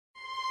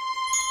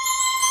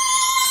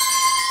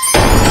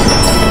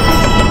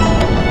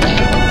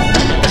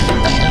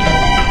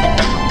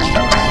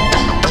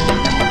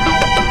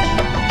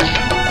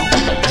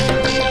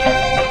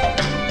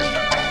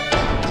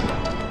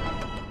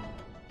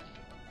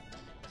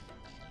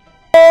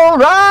All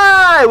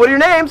right. What are your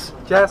names?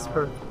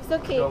 Jasper.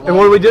 Siqi. And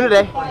what are we doing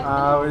today?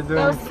 We're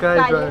doing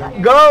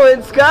skydiving.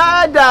 Going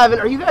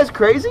skydiving. Are you guys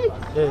crazy?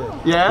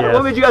 Yeah. Yeah? Yes.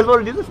 What made you guys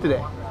want to do this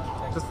today?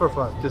 Just for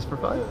fun. Just for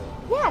fun?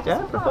 Yeah,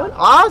 Yeah, for fun.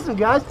 Awesome,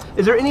 guys.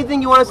 Is there anything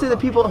you want to say to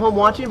the people at home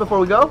watching before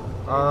we go?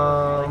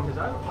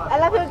 I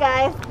love you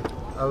guys.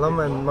 I love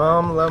my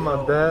mom, love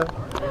my dad.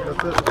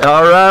 That's it.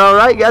 All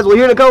right, guys. Well,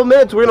 here in a couple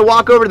minutes, we're going to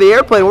walk over to the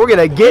airplane. We're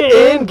going to get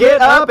in,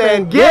 get up,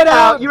 and get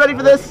out. You ready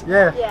for this?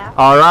 Yeah. Yeah.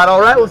 All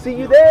right. We'll see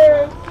you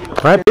there. All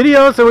right,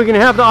 video so we can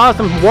have the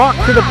awesome walk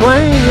to the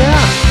plane.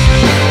 Yeah.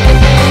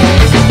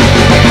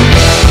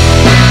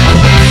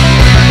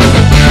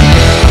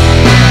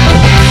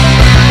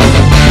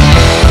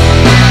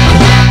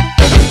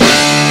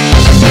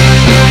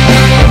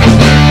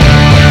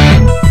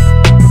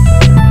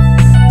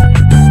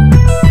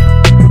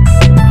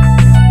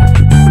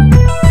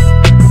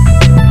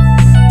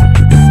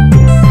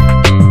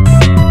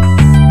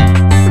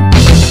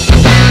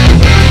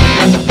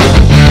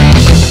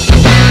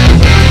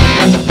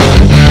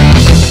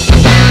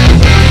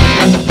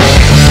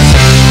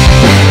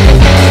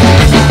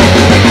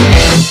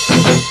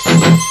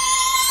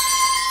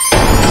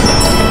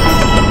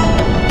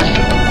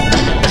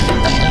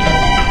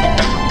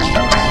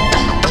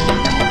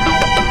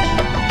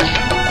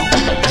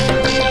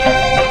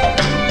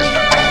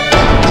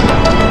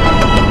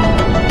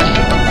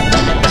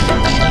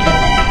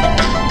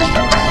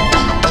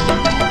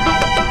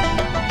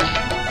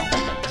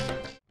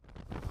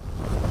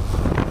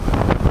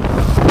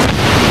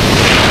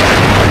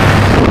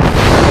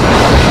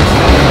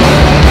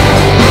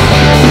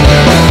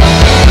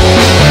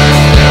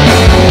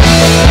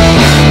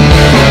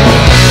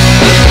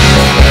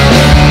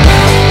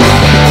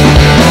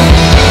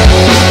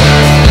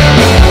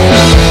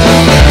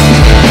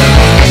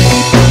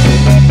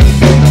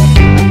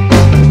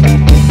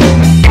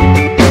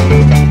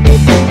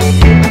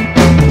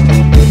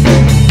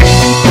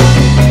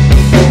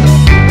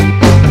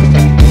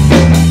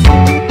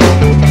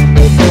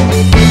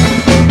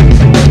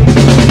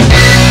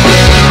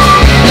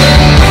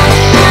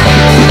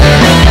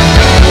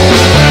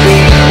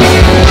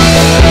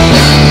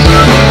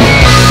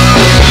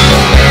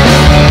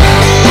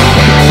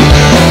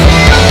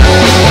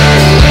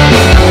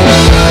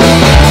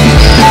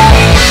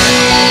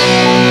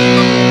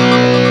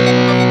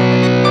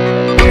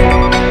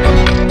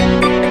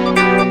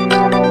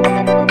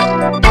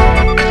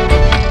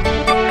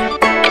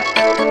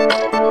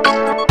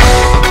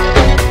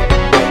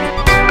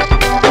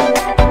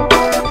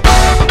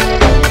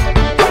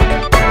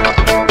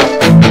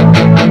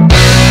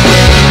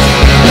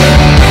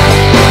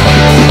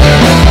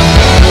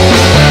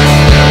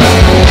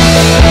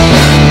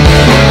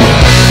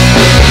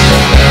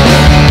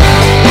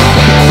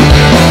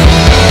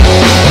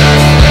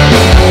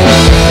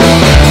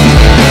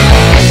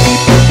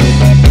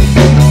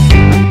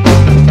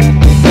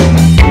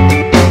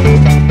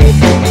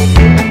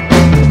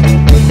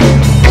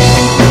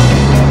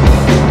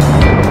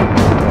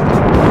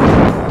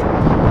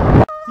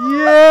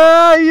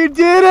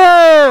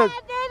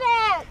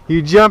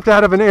 You jumped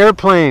out of an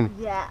airplane.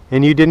 Yeah.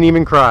 And you didn't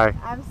even cry.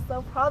 I'm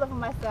so proud of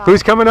myself.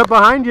 Who's coming up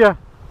behind you?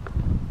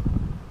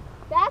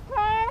 That's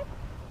her.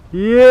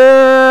 Yeah!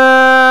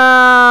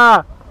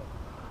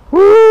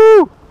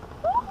 Woo!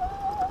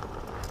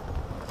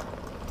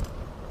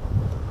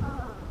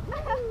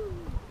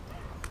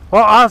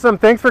 Well, awesome.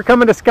 Thanks for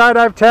coming to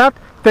Skydive Taft.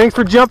 Thanks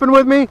for jumping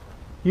with me.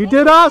 You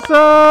did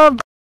awesome.